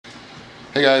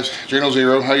Hey guys,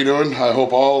 Jano0, how you doing? I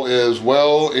hope all is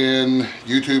well in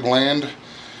YouTube land,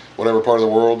 whatever part of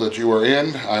the world that you are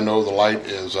in. I know the light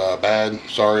is bad.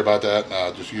 Sorry about that.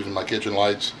 Just using my kitchen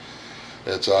lights.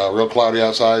 It's real cloudy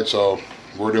outside, so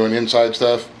we're doing inside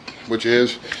stuff, which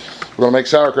is we're gonna make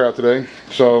sauerkraut today.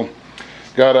 So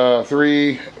got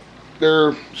three,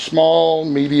 they're small,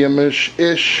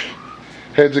 medium-ish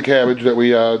heads of cabbage that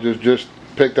we just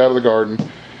picked out of the garden.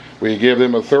 We give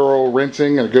them a thorough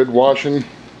rinsing and a good washing.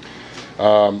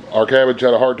 Our cabbage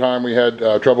had a hard time. We had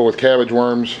trouble with cabbage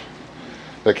worms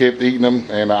that kept eating them,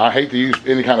 and I hate to use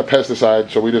any kind of pesticide,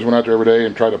 so we just went out there every day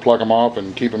and tried to pluck them off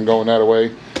and keep them going that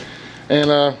way.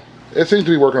 And it seems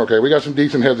to be working okay. We got some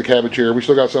decent heads of cabbage here. We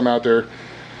still got some out there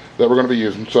that we're going to be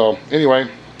using. So anyway,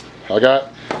 I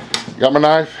got my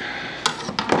knife.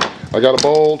 I got a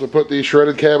bowl to put the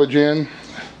shredded cabbage in.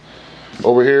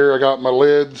 Over here I got my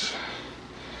lids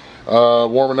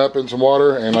warming up in some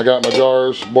water, and I got my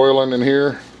jars boiling in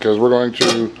here because we're going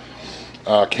to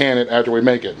can it after we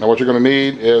make it. Now what you're going to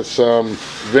need is some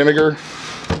vinegar.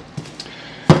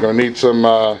 You're going to need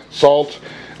some salt.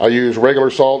 I use regular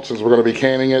salt since we're going to be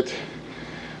canning it.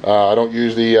 I don't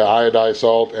use the iodized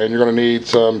salt. And you're going to need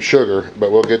some sugar,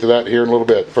 but we'll get to that here in a little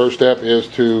bit. First step is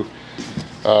to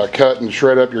cut and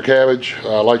shred up your cabbage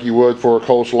like you would for a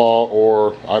coleslaw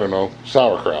or, I don't know,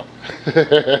 sauerkraut.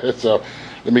 So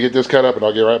let me get this cut up and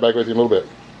I'll get right back with you in a little bit.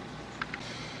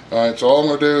 Alright, so all I'm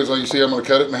going to do is, like you see, I'm going to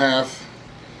cut it in half.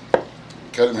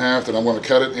 Cut it in half, then I'm going to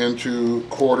cut it into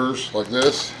quarters like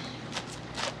this.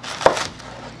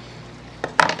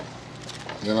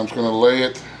 Then I'm just going to lay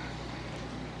it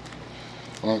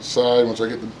on its side once I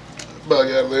get the bug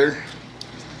out of there.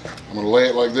 I'm going to lay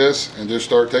it like this and just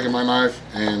start taking my knife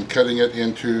and cutting it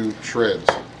into shreds.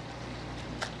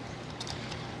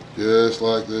 Just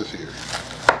like this here.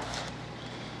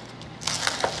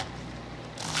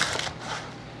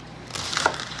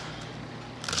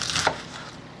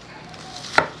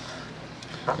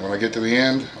 And when I get to the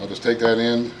end, I'll just take that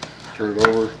end, turn it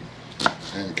over,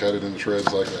 and cut it into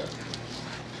shreds like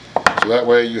that. So that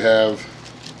way you have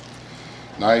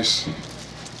nice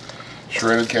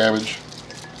shredded cabbage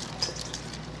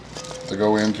to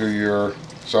go into your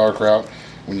sauerkraut.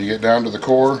 When you get down to the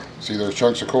core, see there's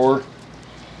chunks of core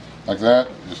like that,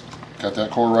 just cut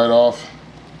that core right off.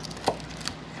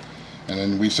 And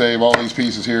then we save all these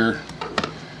pieces here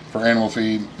for animal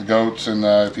feed, the goats, and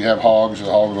if you have hogs, the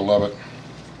hogs will love it.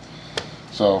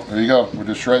 So there you go. We're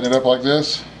just shredding it up like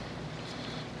this.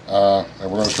 And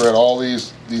we're going to shred all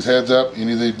these heads up.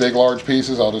 Any of these big large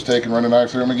pieces, I'll just take and run a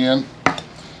knife through them again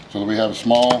so that we have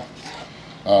small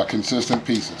consistent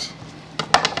pieces.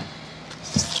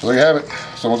 So there you have it.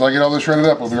 So once I get all this shredded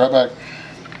up, we'll be right back.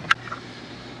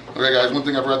 Okay guys, one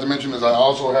thing I forgot to mention is I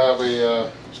also have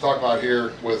a stock pot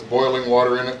here with boiling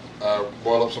water in it.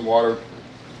 Boil up some water,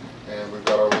 and we've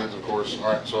got our lids, of course.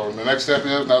 Alright, so the next step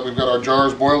is, now that we've got our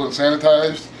jars boiled and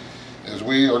sanitized, is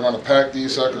we are going to pack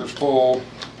these suckers full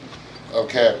of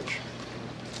cabbage.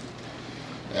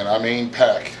 And I mean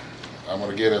pack. I'm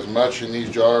going to get as much in these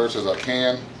jars as I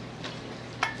can.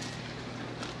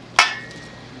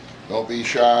 Don't be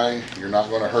shy. You're not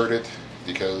going to hurt it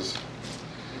because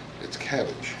it's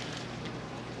cabbage.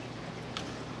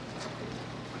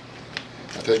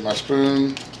 I take my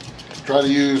spoon. Try to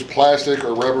use plastic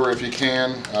or rubber if you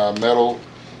can. Metal.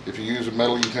 If you use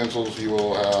metal utensils, you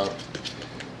will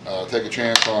take a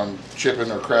chance on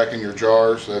chipping or cracking your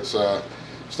jars. That's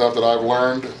stuff that I've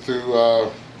learned through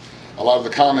a lot of the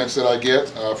comments that I get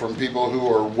from people who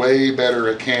are way better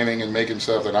at canning and making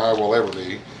stuff than I will ever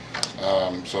be.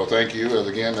 So thank you. As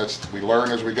again, we learn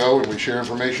as we go and we share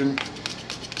information,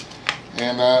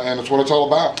 and it's what it's all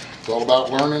about. It's all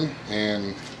about learning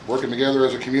and working together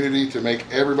as a community to make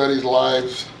everybody's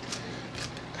lives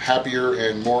happier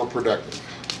and more productive.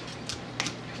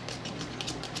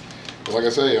 But like I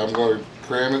say, I'm going to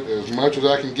cram it as much as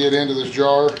I can get into this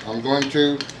jar. I'm going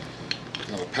to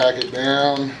pack it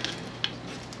down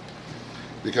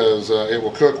because it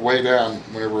will cook way down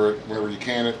whenever you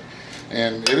can it.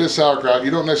 And it is sauerkraut.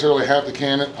 You don't necessarily have to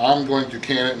can it. I'm going to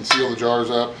can it and seal the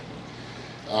jars up.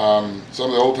 Some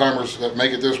of the old timers that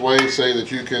make it this way say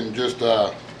that you can just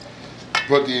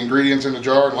put the ingredients in the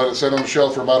jar and let it sit on the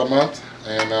shelf for about a month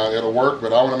and it'll work,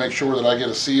 but I want to make sure that I get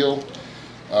a seal.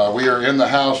 We are in the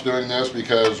house doing this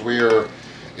because we are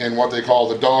in what they call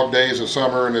the dog days of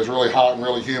summer, and it's really hot and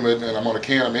really humid, and I'm going to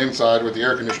can them inside with the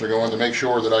air conditioner going to make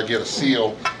sure that I get a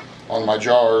seal on my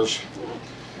jars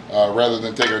rather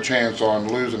than take a chance on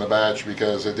losing a batch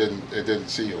because it didn't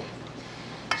seal.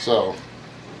 So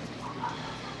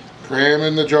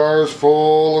cramming the jars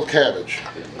full of cabbage.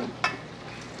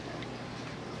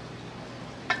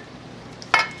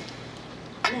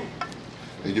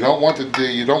 You don't want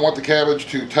the cabbage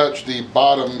to touch the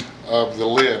bottom of the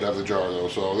lid of the jar though.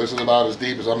 So this is about as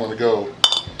deep as I'm going to go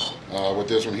with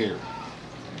this one here.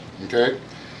 Okay.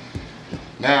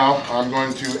 Now I'm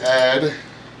going to add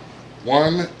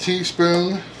 1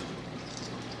 teaspoon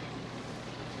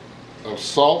of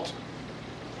salt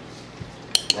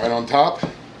right on top,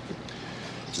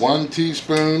 1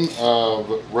 teaspoon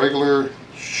of regular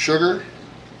sugar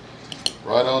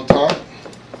right on top,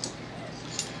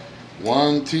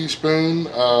 1 teaspoon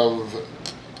of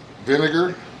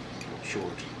vinegar, short.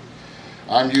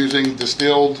 I'm using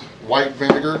distilled white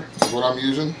vinegar is what I'm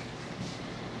using.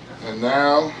 And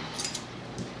now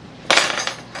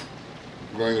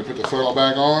I'm going to put the funnel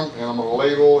back on, and I'm going to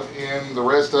ladle in the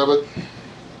rest of it.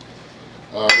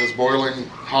 This boiling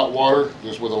hot water,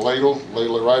 just with a ladle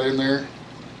it right in there.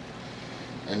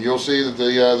 And you'll see that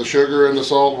the sugar and the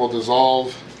salt will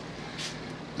dissolve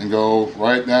and go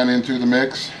right down into the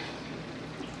mix.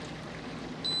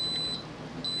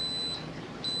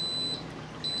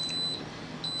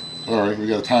 Sorry, we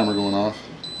got a timer going off.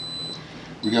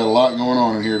 We got a lot going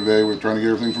on in here today. We're trying to get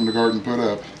everything from the garden put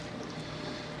up.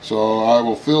 So I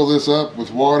will fill this up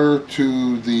with water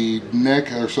to the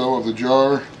neck or so of the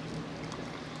jar,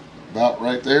 about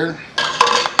right there.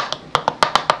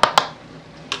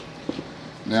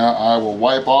 Now I will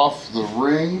wipe off the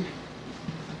ring.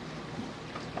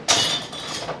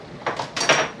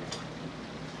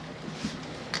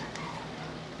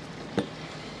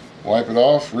 Wipe it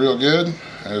off real good,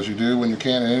 as you do when you're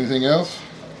canning anything else.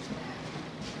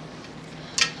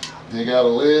 Dig out a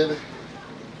lid.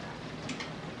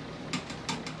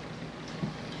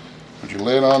 Put your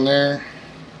lid on there.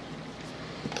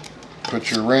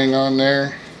 Put your ring on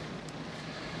there.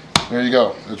 There you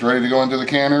go. It's ready to go into the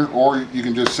canner, or you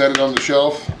can just set it on the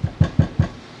shelf.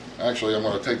 Actually, I'm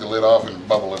going to take the lid off and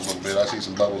bubble it a little bit. I see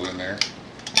some bubbles in there.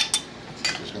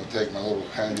 Just going to take my little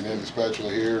handy dandy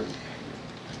spatula here and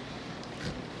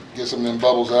get some of them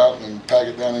bubbles out and pack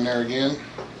it down in there again.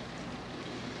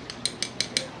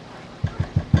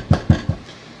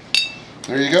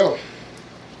 There you go.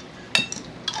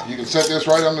 You can set this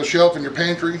right on the shelf in your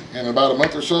pantry. In about a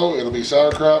month or so, it'll be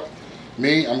sauerkraut. I'm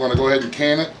going to go ahead and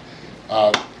can it.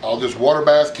 I'll just water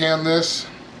bath can this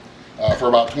for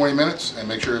about 20 minutes and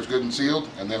make sure it's good and sealed,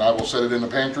 and then I will set it in the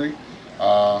pantry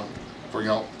for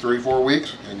 3-4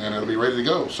 weeks, and then it'll be ready to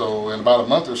go. So in about a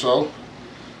month or so,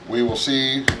 we will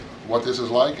see what this is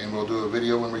like, and we'll do a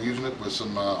video when we're using it with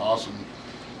some awesome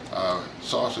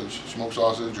sausage, smoked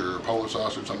sausage or Polish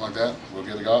sausage, something like that. We'll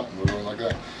get it out and we'll do it like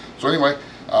that. So anyway,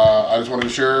 I just wanted to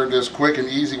share this quick and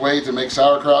easy way to make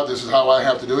sauerkraut. This is how I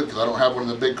have to do it, because I don't have one of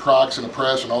the big crocks and a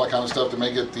press and all that kind of stuff to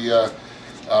make it the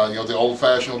the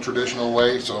old-fashioned traditional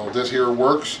way. So this here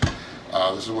works.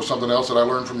 This was something else that I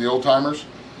learned from the old timers,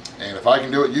 and if I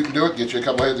can do it, you can do it. Get you a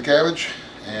couple heads of cabbage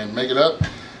and make it up.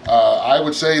 I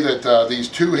would say that these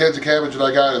 2 heads of cabbage that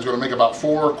I got is going to make about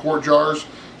 4 quart jars.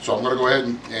 So I'm going to go ahead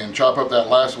and chop up that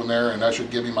last one there, and that should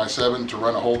give me my 7 to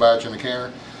run a whole batch in the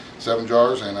canner, 7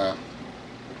 jars. And like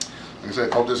I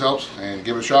said, hope this helps, and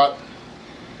give it a shot.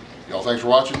 Y'all, thanks for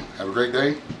watching. Have a great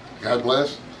day. God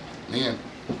bless. The end.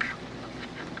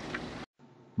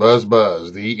 Buzz,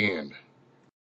 buzz. The end.